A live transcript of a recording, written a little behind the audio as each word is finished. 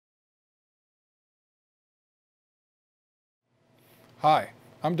Hi,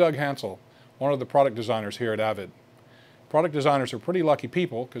 I'm Doug Hansel, one of the product designers here at Avid. Product designers are pretty lucky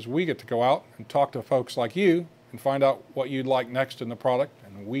people because we get to go out and talk to folks like you and find out what you'd like next in the product,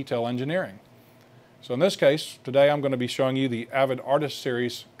 and we tell engineering. So in this case, today I'm going to be showing you the Avid Artist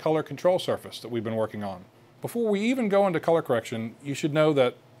Series color control surface that we've been working on. Before we even go into color correction, you should know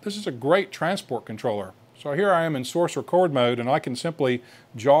that this is a great transport controller. So here I am in source record mode, and I can simply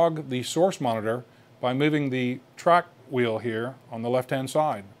jog the source monitor by moving the track wheel here on the left-hand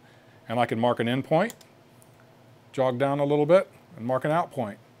side. And I can mark an in point, jog down a little bit, and mark an out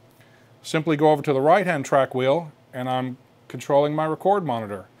point. Simply go over to the right-hand track wheel, and I'm controlling my record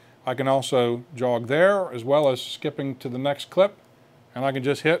monitor. I can also jog there, as well as skipping to the next clip, and I can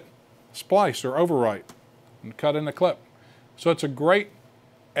just hit splice or overwrite and cut in the clip. So it's a great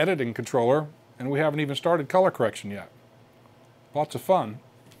editing controller, and we haven't even started color correction yet. Lots of fun.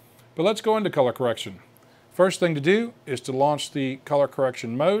 But let's go into color correction. First thing to do is to launch the color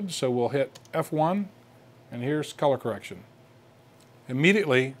correction mode, so we'll hit F1, and here's color correction.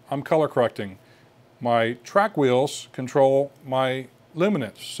 Immediately, I'm color correcting. My track wheels control my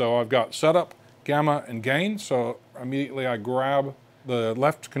luminance, so I've got setup, gamma, and gain, so immediately I grab the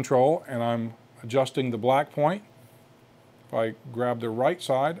left control and I'm adjusting the black point. If I grab the right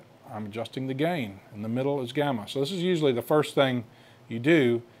side, I'm adjusting the gain. In the middle is gamma. So this is usually the first thing you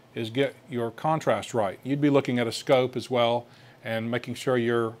do, is get your contrast right. You'd be looking at a scope as well and making sure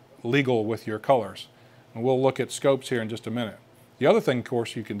you're legal with your colors. And we'll look at scopes here in just a minute. The other thing, of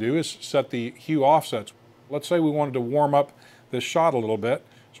course, you can do is set the hue offsets. Let's say we wanted to warm up this shot a little bit,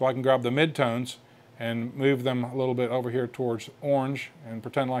 so I can grab the midtones and move them a little bit over here towards orange and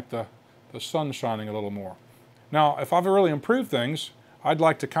pretend like the sun's shining a little more. Now, if I've really improved things, I'd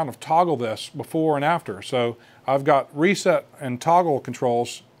like to kind of toggle this before and after. So I've got reset and toggle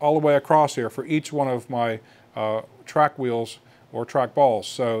controls all the way across here for each one of my track wheels or track balls.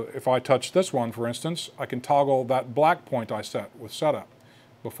 So if I touch this one, for instance, I can toggle that black point I set with setup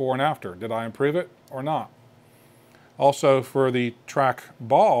before and after. Did I improve it or not? Also, for the track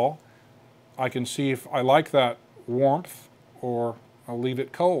ball, I can see if I like that warmth or I'll leave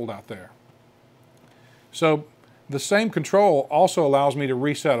it cold out there. So the same control also allows me to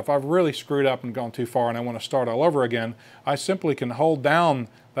reset. If I've really screwed up and gone too far and I want to start all over again, I simply can hold down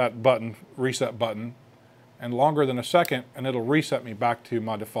that button, reset button, and longer than a second, and it'll reset me back to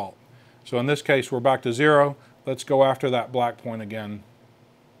my default. So in this case, we're back to 0. Let's go after that black point again,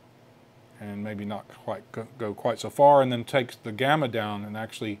 and maybe not quite go quite so far, and then take the gamma down and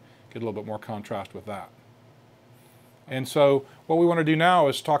actually get a little bit more contrast with that. And so what we want to do now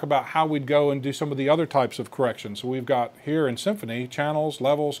is talk about how we'd go and do some of the other types of corrections. So we've got here in Symphony, channels,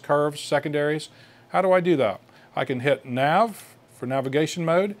 levels, curves, secondaries. How do I do that? I can hit Nav for navigation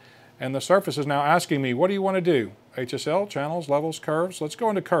mode, and the surface is now asking me, what do you want to do? HSL, channels, levels, curves. Let's go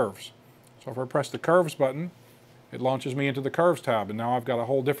into curves. So if I press the curves button, it launches me into the curves tab, and now I've got a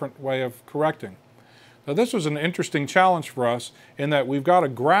whole different way of correcting. Now this was an interesting challenge for us in that we've got a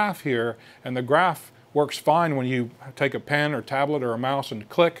graph here, and the graph works fine when you take a pen or tablet or a mouse and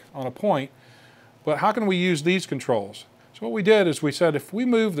click on a point, but how can we use these controls? So what we did is we said if we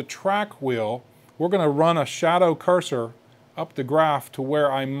move the track wheel, we're going to run a shadow cursor up the graph to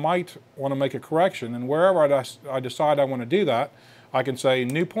where I might want to make a correction, and wherever I decide I want to do that, I can say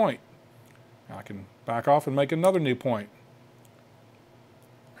new point. I can back off and make another new point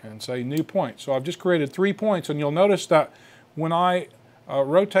and say new point. So I've just created 3 points, and you'll notice that when I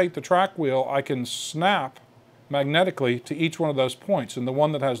rotate the track wheel, I can snap magnetically to each one of those points, and the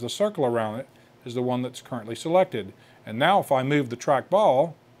one that has the circle around it is the one that's currently selected. And now if I move the track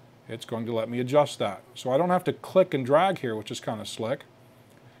ball, it's going to let me adjust that. So I don't have to click and drag here, which is kind of slick.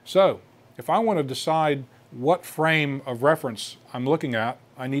 So if I want to decide what frame of reference I'm looking at,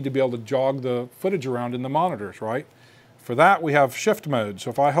 I need to be able to jog the footage around in the monitors, right? For that, we have shift mode. So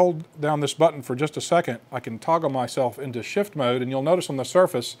if I hold down this button for just a second, I can toggle myself into shift mode, and you'll notice on the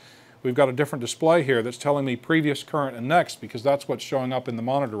surface we've got a different display here that's telling me previous, current, and next, because that's what's showing up in the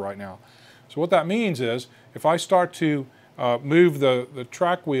monitor right now. So what that means is if I start to move the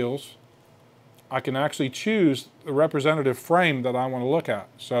track wheels, I can actually choose the representative frame that I want to look at.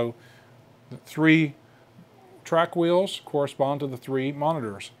 So the 3 track wheels correspond to the 3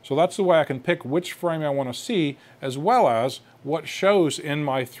 monitors. So that's the way I can pick which frame I want to see, as well as what shows in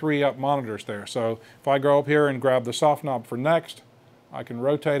my 3 up monitors there. So if I go up here and grab the soft knob for next, I can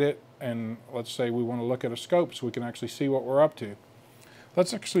rotate it, and let's say we want to look at a scope so we can actually see what we're up to.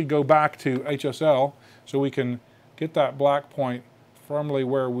 Let's actually go back to HSL so we can get that black point firmly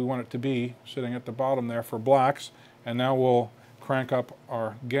where we want it to be, sitting at the bottom there for blacks. And now we'll crank up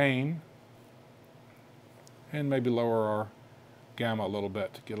our gain and maybe lower our gamma a little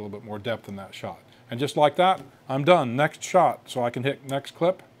bit to get a little bit more depth in that shot. And just like that, I'm done. Next shot. So I can hit next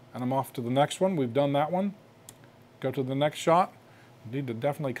clip, and I'm off to the next one. We've done that one. Go to the next shot. Need to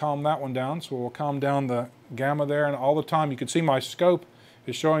definitely calm that one down, so we'll calm down the gamma there, and all the time you can see my scope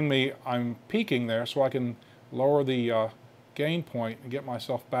is showing me I'm peaking there, so I can lower the gain point and get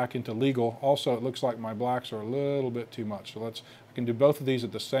myself back into legal. Also, it looks like my blacks are a little bit too much, so I can do both of these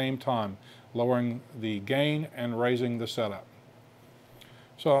at the same time, lowering the gain and raising the setup.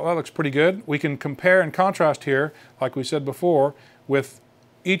 So that looks pretty good. We can compare and contrast here, like we said before, with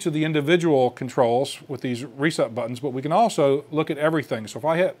each of the individual controls with these reset buttons, but we can also look at everything. So if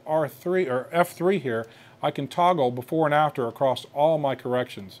I hit R3 or F3 here, I can toggle before and after across all my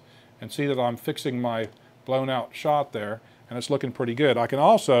corrections and see that I'm fixing my blown out shot there, and it's looking pretty good. I can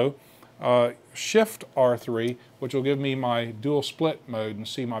also shift R3, which will give me my dual split mode, and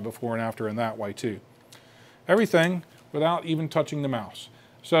see my before and after in that way too. Everything without even touching the mouse.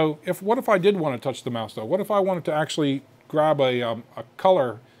 So what if I did want to touch the mouse though? What if I wanted to actually grab a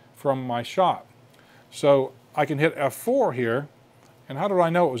color from my shot? So I can hit F4 here, and how did I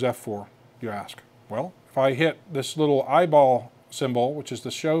know it was F4, you ask? Well, if I hit this little eyeball symbol, which is the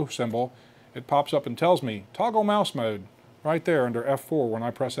show symbol, it pops up and tells me toggle mouse mode right there under F4 when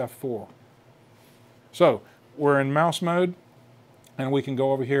I press F4. So we're in mouse mode, and we can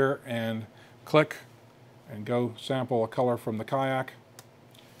go over here and click and go sample a color from the kayak,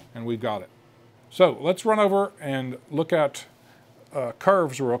 and we've got it. So let's run over and look at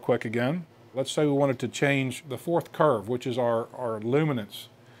curves real quick again. Let's say we wanted to change the fourth curve, which is our luminance.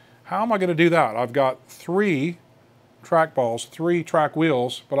 How am I going to do that? I've got 3 trackballs, 3 track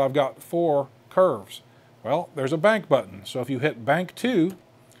wheels, but I've got 4 curves. Well, there's a bank button. So if you hit bank 2,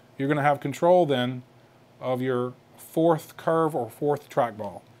 you're going to have control then of your 4th curve or 4th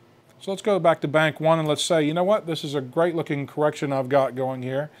trackball. So let's go back to bank 1 and let's say, you know what, this is a great looking correction I've got going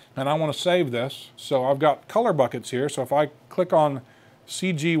here, and I want to save this. So I've got color buckets here. So if I click on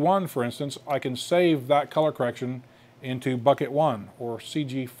CG1, for instance, I can save that color correction into bucket 1, or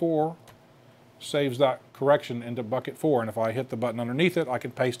CG4 saves that correction into bucket 4, and if I hit the button underneath it, I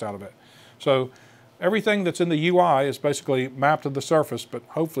can paste out of it. So everything that's in the UI is basically mapped to the surface, but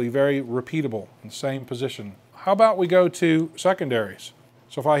hopefully very repeatable in the same position. How about we go to secondaries?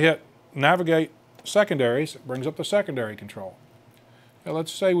 So if I hit navigate secondaries, it brings up the secondary control. Now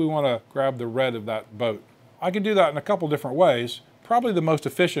let's say we want to grab the red of that boat. I can do that in a couple different ways. Probably the most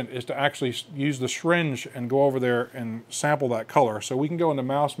efficient is to actually use the syringe and go over there and sample that color. So we can go into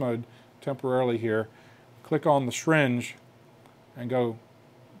mouse mode temporarily here, click on the syringe, and go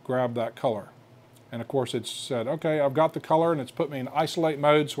grab that color. And of course it's said, okay, I've got the color, and it's put me in isolate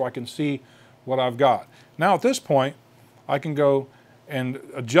mode so I can see what I've got. Now at this point, I can go and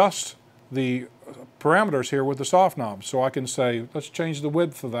adjust the parameters here with the soft knob. So I can say, let's change the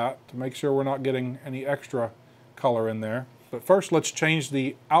width of that to make sure we're not getting any extra color in there. But first, let's change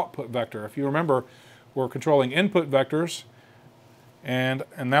the output vector. If you remember, we're controlling input vectors, and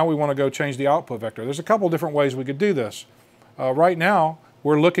now we want to go change the output vector. There's a couple different ways we could do this. Right now,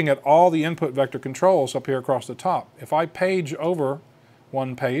 we're looking at all the input vector controls up here across the top. If I page over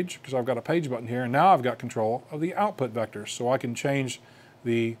one page, because I've got a page button here, and now I've got control of the output vectors. So I can change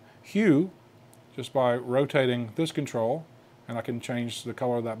the hue just by rotating this control, and I can change the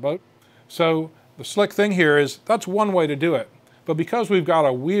color of that boat. So the slick thing here is that's one way to do it. But because we've got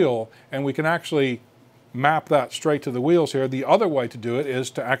a wheel and we can actually map that straight to the wheels here, the other way to do it is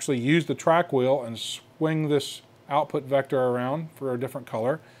to actually use the track wheel and swing this output vector around for a different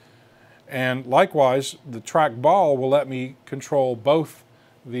color. And likewise, the track ball will let me control both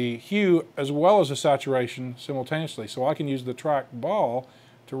the hue as well as the saturation simultaneously. So I can use the track ball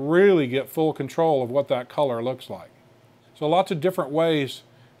to really get full control of what that color looks like. So lots of different ways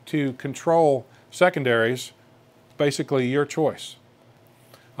to control secondaries, basically your choice.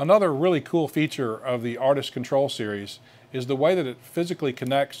 Another really cool feature of the Artist Control series is the way that it physically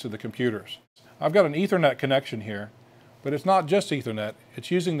connects to the computers. I've got an Ethernet connection here, but it's not just Ethernet,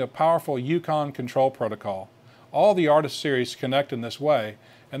 it's using the powerful Yukon control protocol. All the Artist series connect in this way,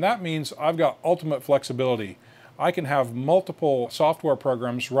 and that means I've got ultimate flexibility. I can have multiple software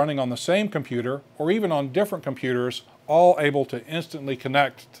programs running on the same computer or even on different computers, all able to instantly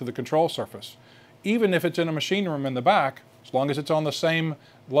connect to the control surface. Even if it's in a machine room in the back, as long as it's on the same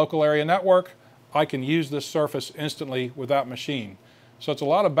local area network, I can use this surface instantly with that machine. So it's a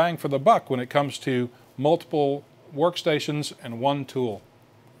lot of bang for the buck when it comes to multiple workstations and one tool.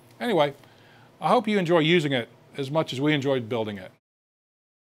 Anyway, I hope you enjoy using it as much as we enjoyed building it.